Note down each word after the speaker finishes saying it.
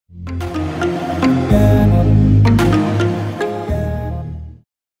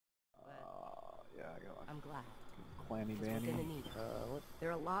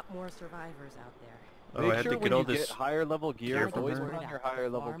survivors out there. Oh, I Make had sure to when get all you get this higher level gear, gear from always her. put on your higher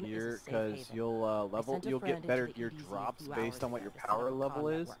level Farm is a gear safe because haven. you'll Sent a get friend better into gear the EDZ a drops few based hours on what ago your to set power up level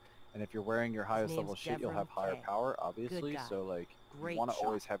combat is. work. And if you're wearing your His highest name's level shit, you'll have Devrim higher Kay. power, Good obviously. guy. So like, you Great want to shot.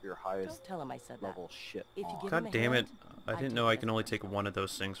 always have your highest Don't tell him I said that. level shit If you on. give him God a damn it! hand, I I'd didn't take know it I as can a only friend. take one of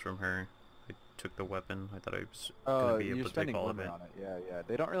those things from her. I took the weapon. I thought I was Oh, gonna be you're able to take spending all of limit it. on it. Yeah, yeah.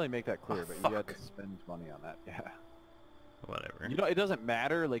 They don't really make that clear, Oh, but you had fuck. to spend money on that. Yeah. Whatever. You know, it doesn't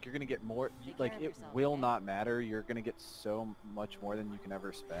matter. Like, you're gonna get more. Like, care of it yourself, will okay? not matter. You're gonna get so much more than you can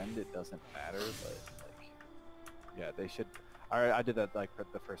ever spend. It doesn't matter. But like, yeah, they should. I did that like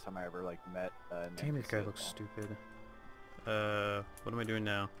the first time I ever like met. Damn, this guy looks stupid. What am I doing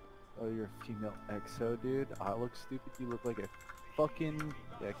now? Oh, you're a female exo, dude. I look stupid. You look like a fucking.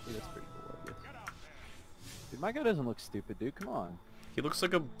 Yeah, actually, that's pretty cool, I guess. Dude, my guy doesn't look stupid, dude. Come on. He looks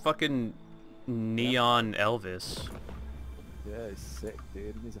like a fucking neon Elvis. Yeah, he's sick,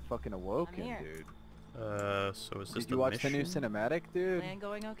 dude. He's a fucking awoken, here. dude. So is this Did the you watch mission? the new cinematic, dude? Plan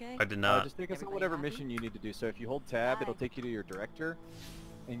going okay? I did not. Just take us on Everybody whatever happy? mission you need to do. So if you hold tab, it'll Bye. take you to your director,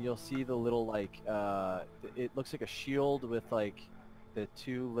 and you'll see the little like it looks like a shield with like the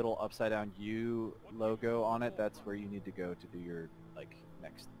two little upside down U logo on it. That's where you need to go to do your like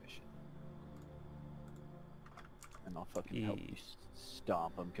next mission. And I'll fucking help you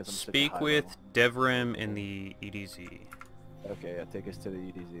stomp them because I'm such a Speak high with level. Devrim in the EDZ. Okay, yeah, take us to the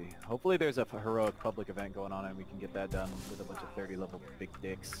EDZ. Hopefully there's a heroic public event going on and we can get that done with a bunch of 30 level big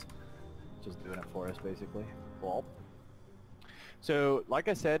dicks. Just doing it for us, basically. Well. So, like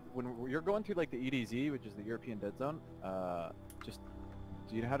I said, when you're going through like the EDZ, which is the European Dead Zone, just,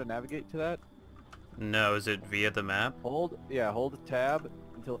 do you know how to navigate to that? No, is it via the map? Hold tab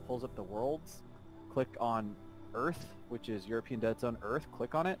until it pulls up the worlds. Click on Earth, which is European Dead Zone Earth.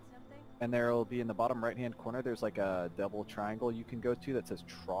 Click on it. And there will be in the bottom right-hand corner, there's like a double triangle you can go to that says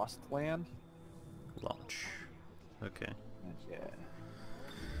Trostland. Launch. Okay. And yeah.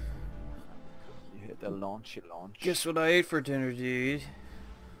 You hit the launch. Guess what I ate for dinner, dude?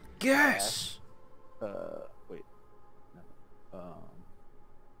 Guess! Wait. No.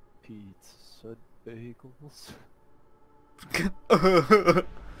 Pizza bagels.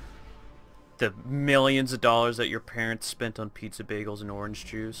 The millions of dollars that your parents spent on pizza bagels and orange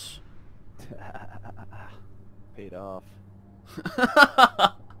juice. Paid off.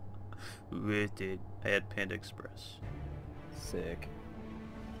 It did. I had Panda Express. Sick.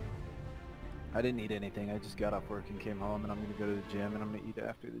 I didn't eat anything. I just got off work and came home, and I'm gonna go to the gym, and I'm gonna eat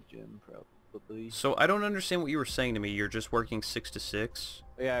after the gym, probably. So I don't understand what you were saying to me. You're just working 6 to 6?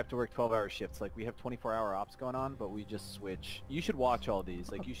 Yeah, I have to work 12-hour shifts. Like, we have 24-hour ops going on, but we just switch. You should watch all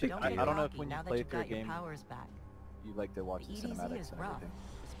these. Like, you should. Don't I get don't know if cocky when you now that play you've through a got your game, powers back. you like to watch The the EDZ cinematics is and rough, everything.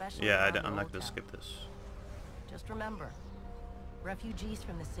 especially Yeah, around I'm not Old gonna Town. skip this. Just remember, refugees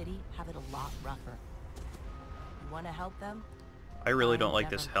from the city have it a lot rougher. You want to help them? I really I'm don't like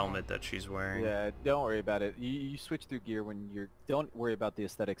this Devrim Kay. helmet that she's wearing. Yeah, don't worry about it. You switch through gear when you're. Don't worry about the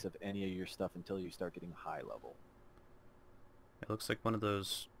aesthetics of any of your stuff until you start getting high level. It looks like one of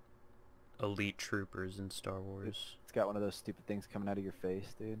those elite troopers in Star Wars. It's got one of those stupid things coming out of your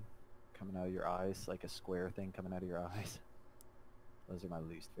face, dude. Coming out of your eyes, like a square thing coming out of your eyes. Those are my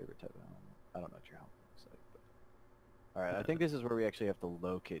least favorite type of helmet. I don't know what your helmet looks like, but... Alright, I think this is where we actually have to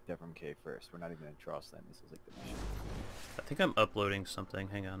locate Devrim Kay first. We're not even in Trostland. This is like the mission. I think I'm uploading something.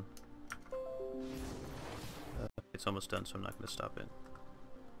 Hang on. It's almost done, so I'm not going to stop it.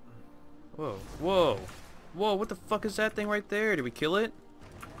 Whoa. Whoa. Whoa, what the fuck is that thing right there? Did we kill it?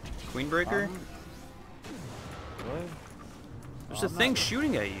 Queenbreaker? What? There's a thing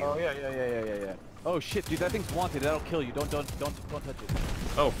shooting at you. Oh, yeah. Oh, shit, dude, that thing's wanted. That'll kill you. Don't touch it.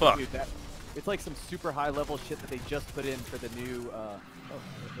 Oh, fuck. Dude, it's like some super high level shit that they just put in for the new,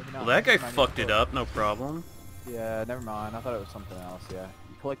 maybe not. Well, that guy Never mind, fucked it oh. up, no problem. Yeah, never mind. I thought it was something else, yeah.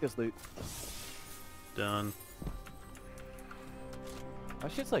 You collect this loot. Done. My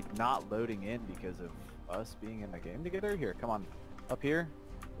shit's like not loading in because of us being in the game together. Here, come on. Up here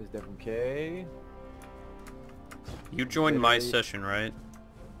is Devrim Kay. You joined my Literally- session, right?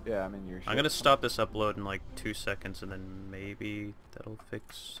 Yeah, I'm in your shit. I'm gonna stop this upload in like 2 seconds and then maybe that'll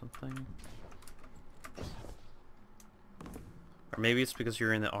fix something. Or maybe it's because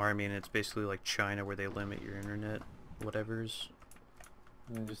you're in the army and it's basically like China where they limit your internet whatevers.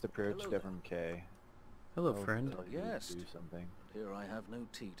 And then just approach Hello there. Devrim Kay. Hello, He'll friend. tell you to Yes. Do something. Here I have no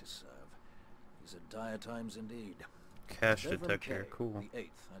tea to serve. These are dire times indeed. Cash Devrim detector, Kay, cool. The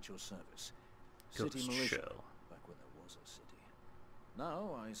 8th at your service. Ghost City militia, shell. back when there was a city.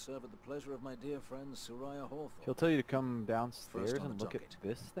 Now I serve at the pleasure of my dear friend Soraya Hawthorne. He'll tell you to come downstairs First on and the look at docket.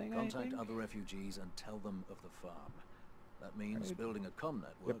 this thing, I Contact think? other refugees and tell them of the farm. That means Right. building a comm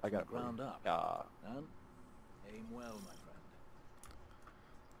network Yep, I from got the it for you. ground up. And aim well, my friend.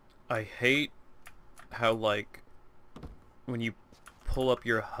 I hate how, like, when you pull up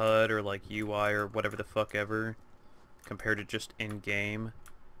your HUD or, like, UI or whatever the fuck ever, compared to just in-game,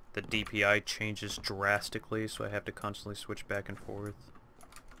 the DPI changes drastically, so I have to constantly switch back and forth.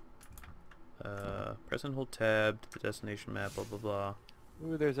 Press and hold tab to the destination map, blah blah blah.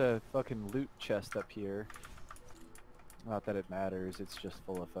 Ooh, there's a fucking loot chest up here. Not that it matters, it's just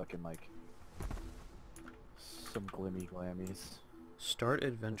full of fucking, like, some glimmy glammies. Start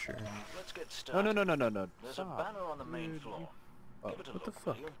adventure. Let's get No, started. no, no, no, no, no. There's Stop. a banner on the main Dude, floor. Oh, Give it a what the look,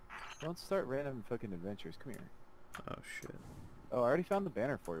 will fuck? you? don't start random fucking adventures. Come here. Oh shit. Oh, I already found the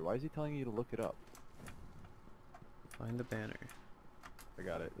banner for you. Why is he telling you to look it up? Find the banner. I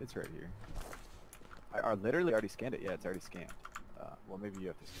got it. It's right here. I literally already scanned it. Yeah, it's already scanned. Well, maybe you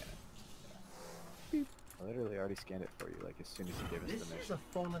have to scan it. Beep. I literally already scanned it for you, like, as soon as you gave us This the is mission.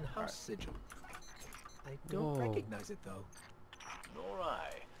 a fallen house Alright. sigil. I don't Whoa. recognize it though. Nor I.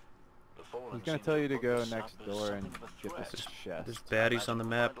 The fallen He's gonna seem tell to you to put go this next up as door and something of a get this threat. chest. There's I baddies imagine on the we'll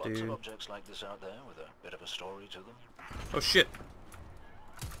map, find lots dude. of objects like this out there with a bit of a story to them. Oh shit.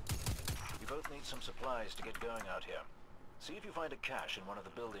 You both need some supplies to get going out here. See if you find a cache in one of the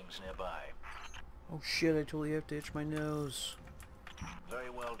buildings nearby. Oh shit, I totally have to itch my nose. Very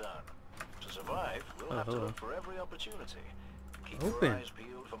well done. To survive, we'll Oh, have to hello. look for every opportunity. Keep Open. your eyes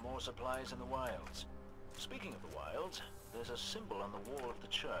peeled for more supplies in the wilds. Speaking of the wilds, there's a symbol on the wall of the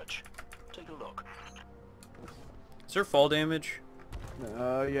church. Take a look. Is there fall damage?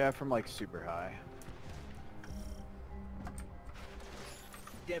 Yeah, from, like, super high.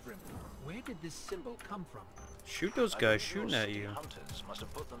 Devrim, where did this symbol come from? Shoot those I guys believe shooting your at city you. Hunters must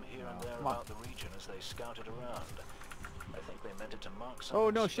have put them here and there Come on. about the region as they scouted around. I think they meant it to mark something Oh,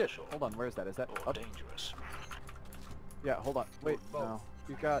 no shit. special Hold on, where is that? Is that or up? dangerous. Yeah, hold on. Wait, both. no.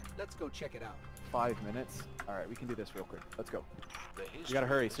 We've got Let's go check it out. 5 minutes. Alright, we can do this real quick. Let's go. The We history gotta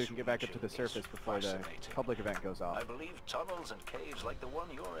hurry of so this we can get back up to the region is surface before the fascinating. public event goes off. I believe tunnels and caves like the one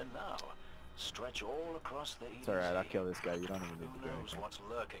you're in now stretch all across the It's alright, I'll EDZ. kill this guy. You don't even need Who to do knows anything. what's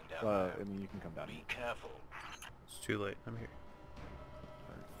lurking down Well, there? I mean, you can come down Be here. careful. It's too late. I'm here.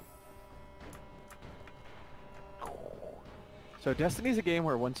 So Destiny's a game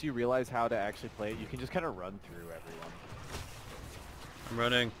where once you realize how to actually play it, you can just kind of run through everyone. I'm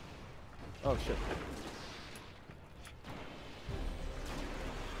running. Oh shit.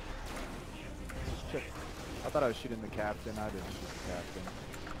 Shit. I thought I was shooting the captain. I didn't shoot the captain.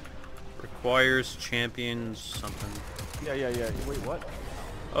 Requires champions something. Yeah, yeah, yeah. Wait, what?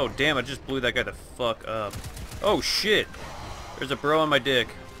 Oh damn, I just blew that guy the fuck up. Oh shit! There's a bro on my dick.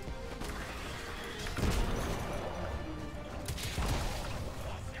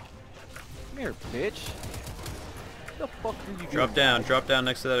 Come here, bitch. What the fuck are you doing? Drop down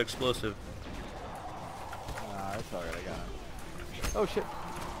next to that explosive. Nah, it's alright, I got him. Oh shit.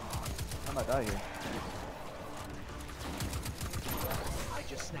 I might die here. I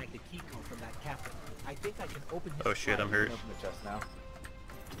just snagged a key code from that captain. I think I can open his Oh shit, I'm file. hurt. Open the chest now.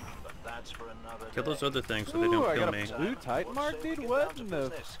 But that's for another Kill those day. other things so they Ooh, don't I kill got me. a blue Titan mark, dude. What in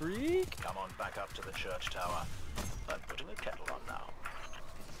the freak? Come on back up to the church tower. I'm putting a kettle on now.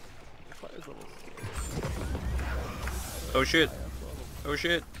 Fire's level Oh shit. Oh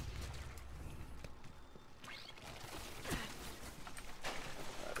shit.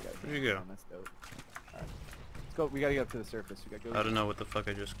 Where'd you go? That's dope. Alright. Let's go. We gotta get up to the surface. We gotta go. I don't know what the fuck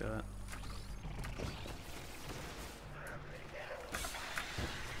I just got.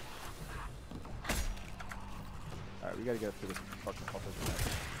 Alright, we gotta get up to this fucking public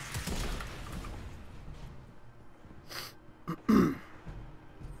event.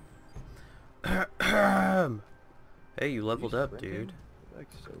 Hey, you leveled up, sprinting? dude. Like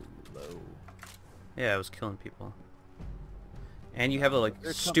so low. Yeah, I was killing people. And you have a like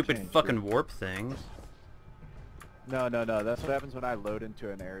There's some stupid change, fucking dude. warp thing. No, no, no. That's what happens when I load into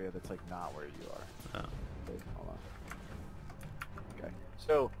an area that's like not where you are. Oh. Wait, hold on. Okay.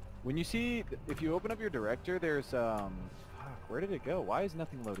 So when you see, if you open up your director, there's fuck, where did it go? Why is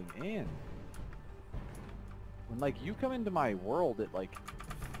nothing loading in? When like you come into my world, it like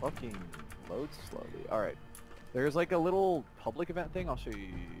fucking loads slowly. All right. There's like a little public event thing. I'll show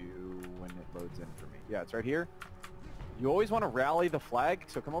you when it loads in for me. Yeah, it's right here. You always want to rally the flag,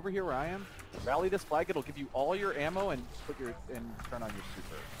 so come over here where I am. Rally this flag, it'll give you all your ammo and turn on your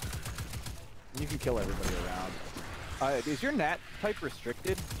super. And you can kill everybody around. Is your nat type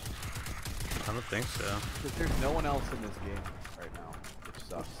restricted? I don't think so. Because there's no one else in this game right now, which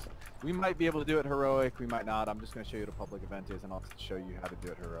sucks. We might be able to do it heroic, we might not. I'm just going to show you what a public event is and I'll show you how to do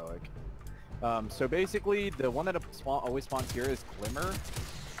it heroic. So basically, the one that always spawns here is Glimmer.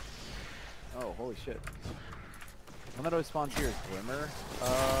 Oh, holy shit. The one that always spawns here is Glimmer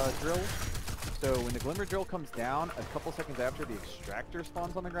Drill. So when the Glimmer Drill comes down, a couple seconds after, the Extractor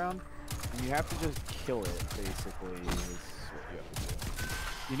spawns on the ground. And you have to just kill it, basically, is what you have to do.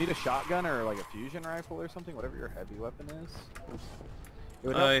 You need a shotgun or like a fusion rifle or something, whatever your heavy weapon is. It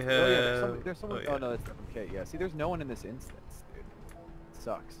would help. I Oh, yeah, have... there's someone. oh, Oh yeah. no, that's okay. Yeah, see, there's no one in this instance, dude. It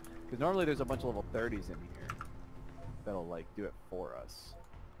sucks. Because normally there's a bunch of level 30s in here that'll like do it for us.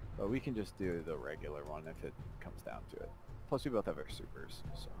 But we can just do the regular one if it comes down to it. Plus we both have our supers,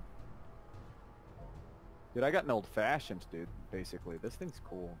 so. Dude, I got an old fashioned, dude, basically. This thing's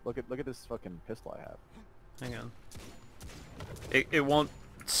cool. Look at this fucking pistol I have. Hang on. It won't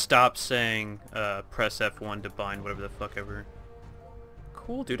stop saying press F1 to bind whatever the fuck ever.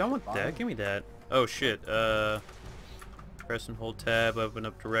 Cool, dude. I want that. Give me that. Oh shit. Press and hold tab. Open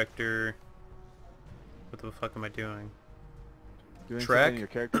up director. What the fuck am I doing? Doing Track? something in your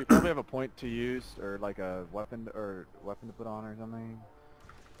character. You probably have a point to use or like a weapon to put on or something.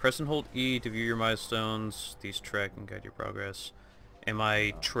 Press and hold E to view your milestones. These track and guide your progress. Am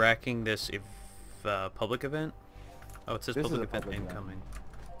I tracking this if public event? Oh, it says This is public a event public event. incoming.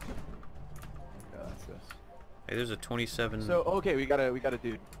 Yeah, that's this. Hey, there's a 27. So okay, we got a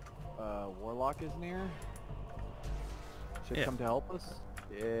dude. Warlock is near. Should Yeah. come to help us.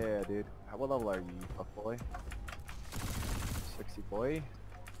 Yeah, dude. What level are you, fuckboy? 60 boy.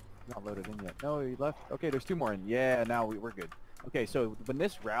 Not loaded in yet. No, he left. Okay, there's 2 more in. Yeah, now we're good. Okay, so when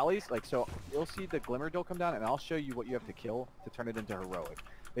this rallies, like, so you'll see the Glimmer Drill come down, and I'll show you what you have to kill to turn it into heroic.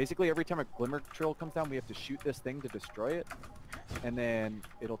 Basically, every time a Glimmer Drill comes down, we have to shoot this thing to destroy it, and then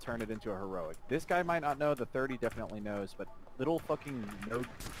it'll turn it into a heroic. This guy might not know, the 30 definitely knows, but little fucking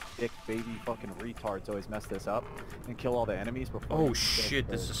no-dick baby fucking retards always mess this up and kill all the enemies before Oh you shit,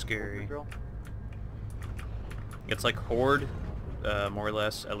 get this the is Glimmer scary. Drill. It's like Horde, more or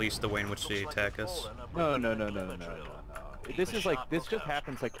less, at least the way in which they attack us. No. This is like, this just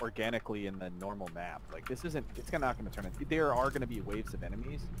happens like organically in the normal map. Like this isn't, it's not going to turn it. There are going to be waves of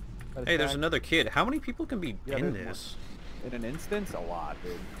enemies. that Hey, there's attack. another kid. How many people can be Yeah, in there's this? In an instance, a lot,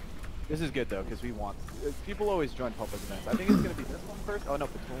 dude. This is good though, because we want, people always join public events. I think it's going to be this one first. Oh no,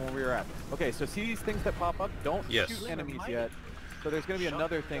 it's the one where we were at. Okay, so see these things that pop up? Don't Yes. shoot enemies yet. So there's going to be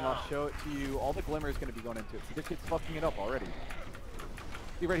another thing, I'll show it to you. All the glimmer is going to be going into it. See, this kid's fucking it up already.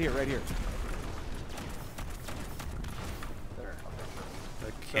 See, right here, right here. There. A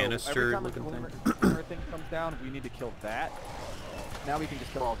So canister every time looking a thing? glimmer thing comes down, we need to kill that. Now we can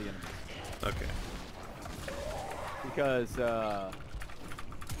just kill all the enemies. Okay. Because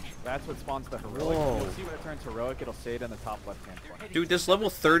that's what spawns the heroic. Whoa. You'll see when it turns heroic, it'll say it in the top left-hand corner. Dude, this level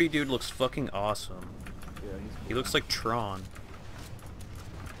 30 dude looks fucking awesome. Yeah, he's He looks like Tron.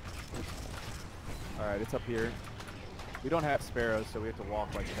 Alright, it's up here. We don't have sparrows, so we have to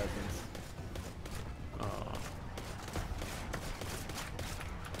walk like peasants. Aw.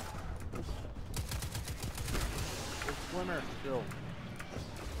 There's Glimmer, still.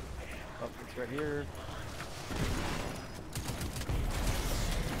 Oh, it's right here.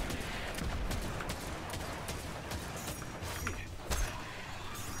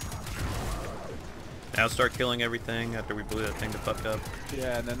 Now start killing everything after we blew that thing the fuck up.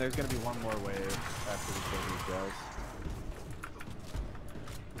 Yeah, and then there's gonna be one more wave after we kill these guys.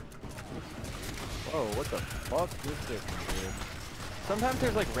 Whoa, what the fuck is this, dude? Sometimes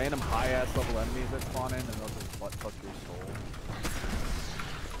there's like random high-ass level enemies that spawn in and they'll just butt-fuck your soul.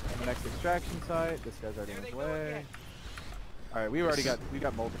 And the next extraction site, this guy's already in his way. Alright, we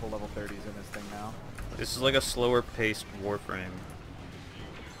got multiple level 30s in this thing now. This is like a slower paced Warframe.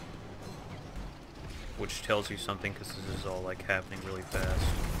 Which tells you something because this is all like happening really fast.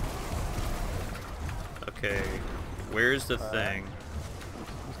 Okay, where's the thing?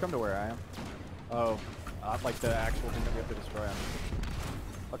 Just come to where I am. Oh, like the actual thing that we have to destroy him.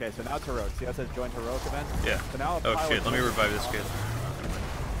 Okay, so now it's heroic. See how it says join heroic event? Yeah. So now a Oh pilot shit, let me comes revive this kid.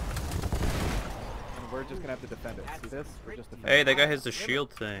 And we're just gonna have to defend it. See this? We're just defending Hey, it. that guy has the shield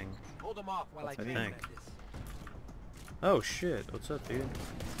thing. Hold them off while That's I what I think. think. Oh shit, what's up, dude?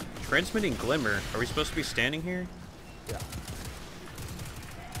 Transmitting Glimmer. Are we supposed to be standing here? Yeah.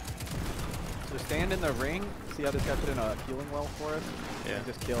 So stand in the ring. See how this guy put in a healing well for us? Yeah. And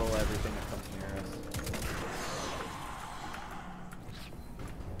just kill everything that comes near us.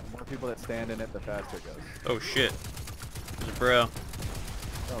 The more people that stand in it, the faster it goes. Oh shit. There's a bro.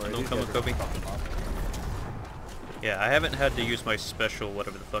 Alright, Don't these come guys with are Kobe. fucking awesome. Yeah, I haven't had to use my special,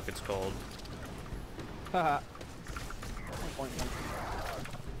 whatever the fuck it's called. Haha.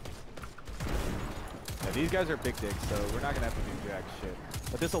 Yeah, these guys are big dicks, so we're not gonna have to do jack shit.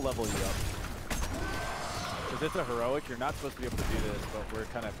 But this will level you up. Because it's a heroic, you're not supposed to be able to do this, but we're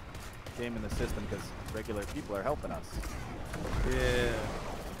kind of gaming the system because regular people are helping us. Yeah.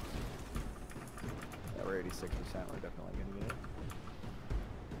 Yeah, we're 86%, we're definitely going to get it.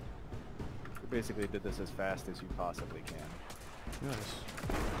 We basically did this as fast as you possibly can. Nice.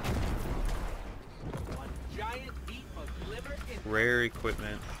 One giant heap of liver and Rare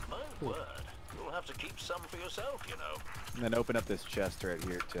equipment. My word. You'll have to keep some for yourself, you know. And then open up this chest right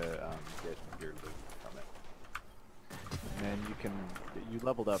here to get your loot from it. And then you can, you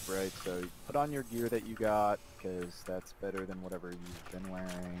leveled up, right? So you put on your gear that you got, because that's better than whatever you've been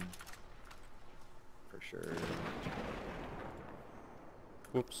wearing. For sure.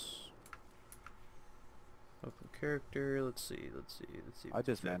 Whoops. Open character. Let's see. I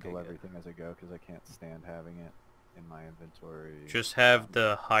dismantle Okay, everything as I go, because I can't stand having it in my inventory. Just have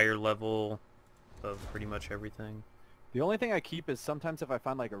the higher level of pretty much everything. The only thing I keep is sometimes if I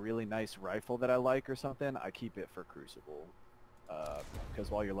find like a really nice rifle that I like or something, I keep it for Crucible.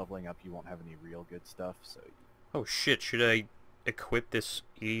 Because while you're leveling up, you won't have any real good stuff. So. Oh shit! Should I equip this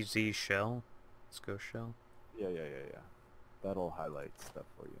EZ shell? Let's go shell. Yeah. That'll highlight stuff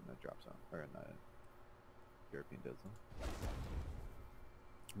for you in the drop zone or in the European dead zone.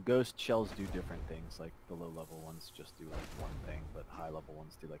 Ghost shells do different things. Like the low level ones just do like one thing, but high level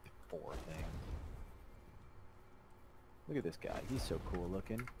ones do like 4 things. Look at this guy. He's so cool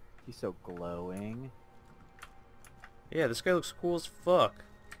looking. He's so glowing. Yeah, this guy looks cool as fuck.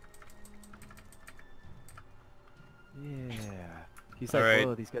 Yeah. He's like, Alright.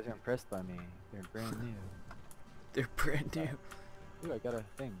 whoa, these guys are impressed by me. They're brand new. They're brand new. Ooh, I got a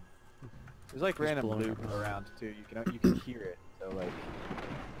thing. There's like Just random blowing loot around. around too. You can hear it. So like,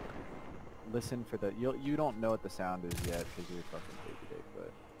 listen for the. You don't know what the sound is yet because you're fucking baby,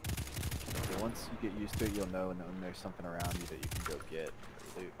 but once you get used to it, you'll know when there's something around you that you can go get.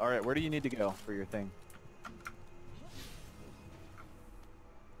 All right, where do you need to go for your thing?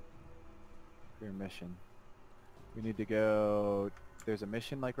 For your mission. We need to go. There's a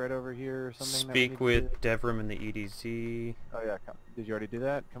mission like right over here or something. that we need Speak to with do? Devrim in the EDZ. Oh yeah, come. Did you already do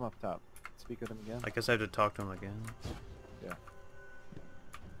that? Come up top. Speak with him again. I guess I have to talk to him again. Yeah.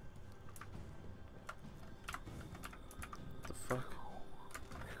 What the fuck?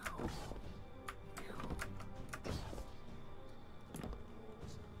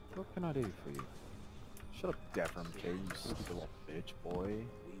 What can I do for you? Shut up, Devrim K, you stupid little bitch boy.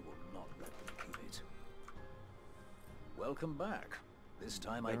 We will not let them keep it. Welcome back. This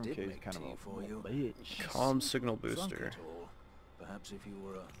time I Devrim did K is make kind of tea a for you. bitch. Calm signal Drunk booster. at all. Perhaps if you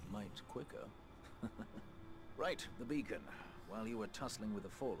were a mite quicker. Right, the beacon. While you were tussling with the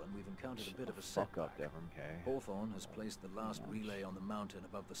Fallen, we've encountered a bit of a Fuck setback. up, Devrim K. Hawthorne has placed the last relay on the mountain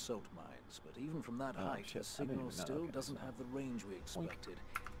above the salt mines, but even from that Oh, height, shit, the I didn't even signal know. still Okay, doesn't so- have the range we expected.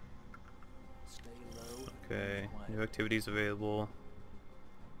 Stay low. Okay. and quiet. New activities available.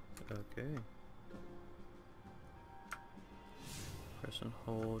 Okay. Press and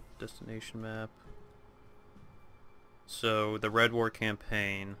hold. Destination map. So the Red War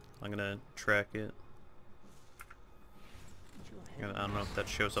campaign. I'm gonna track it. I don't know if that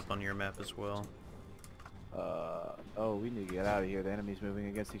shows up on your map as well. Oh, we need to get out of here. The enemy's moving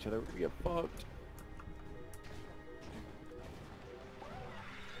against each other. We're gonna get fucked.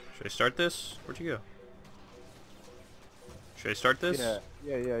 Should I start this? Where'd you go? Should I start this?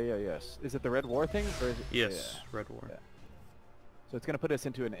 Yes. Is it the Red War thing? Or is it, Yes, yeah. Red War. Yeah. So it's gonna put us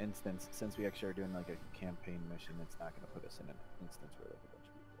into an instance, since we actually are doing like a campaign mission, it's not gonna put us in an instance where they could go.